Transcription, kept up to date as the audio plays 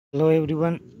Hello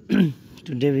everyone.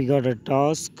 Today we got a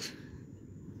task.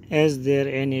 Is there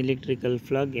any electrical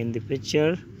plug in the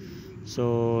picture?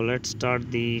 So let's start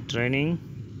the training.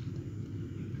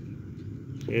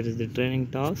 Here is the training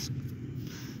task.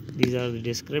 These are the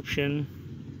description,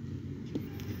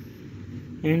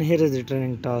 and here is the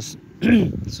training task.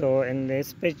 So in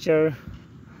this picture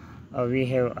we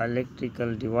have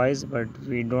electrical device, but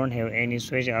we don't have any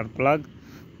switch or plug.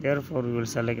 Therefore we will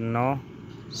select no,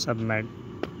 submit.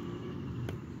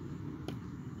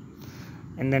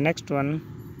 And the next one,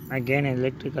 again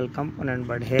electrical component,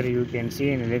 but here you can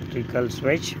see an electrical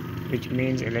switch, which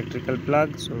means electrical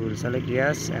plug, so we'll select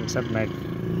yes and submit.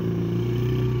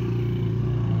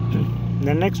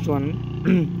 The next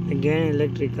one, again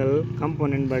electrical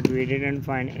component, but we didn't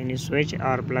find any switch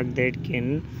or plug that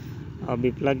can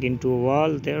be plugged into a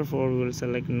wall, therefore we will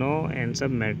select no and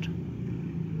submit.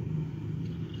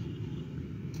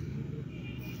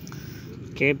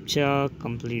 Captcha,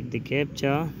 complete the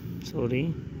captcha.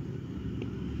 Sorry.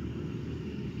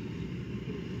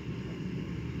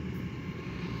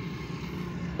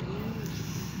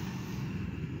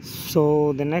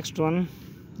 So the next one,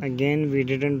 again we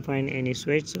didn't find any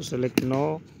switch, so select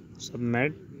no,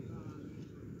 submit.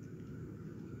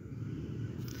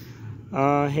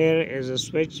 Here is a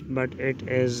switch, but it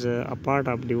is a part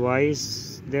of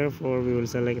device, therefore we will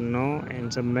select no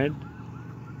and submit.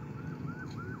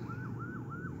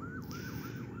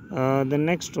 The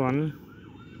next one,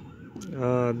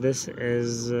 this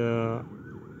is a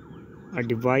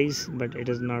device, but it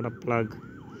is not a plug,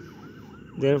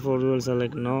 therefore we will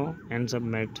select no and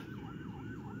submit.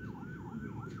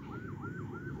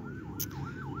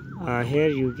 Here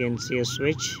you can see a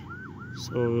switch,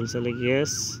 so we will select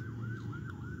yes,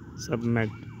 submit.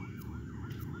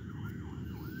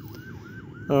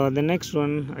 The next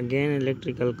one, again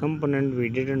electrical component, we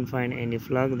didn't find any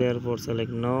plug, therefore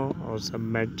select no or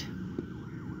submit.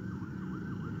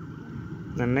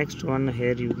 The next one,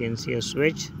 here you can see a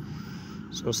switch,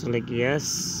 so select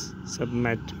yes,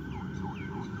 submit.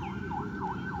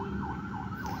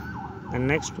 The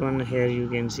next one, here you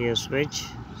can see a switch,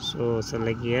 so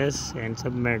select yes and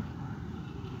submit.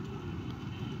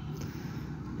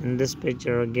 In this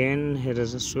picture again, here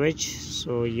is a switch,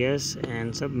 so yes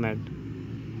and submit.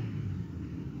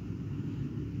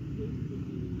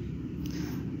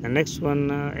 The next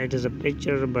one, it is a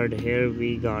picture, but here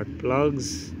we got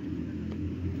plugs,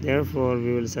 therefore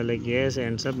we will select yes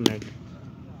and submit.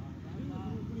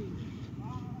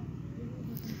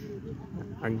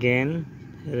 Again,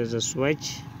 here is a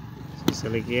switch, so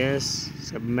select yes,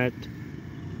 submit.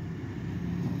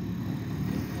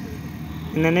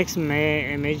 In the next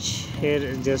image, here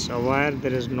is just a wire,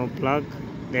 there is no plug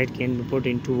that can be put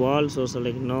into wall, so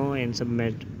select no and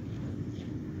submit.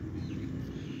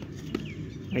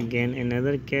 Again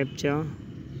another captcha,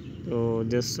 so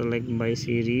just select by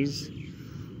series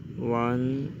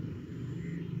 1,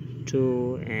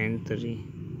 2 and 3.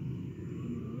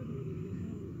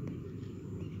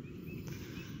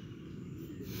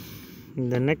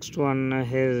 The next one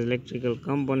has electrical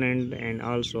component and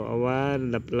also a wire,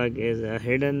 the plug is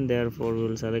hidden, therefore we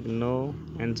will select no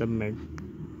and submit.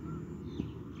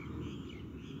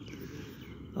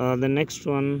 The next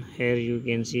one, here you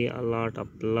can see a lot of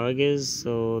plugs,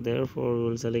 so therefore we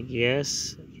will select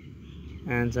yes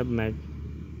and submit.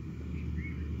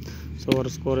 So our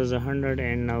score is 100,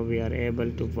 and now we are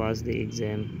able to pass the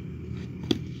exam.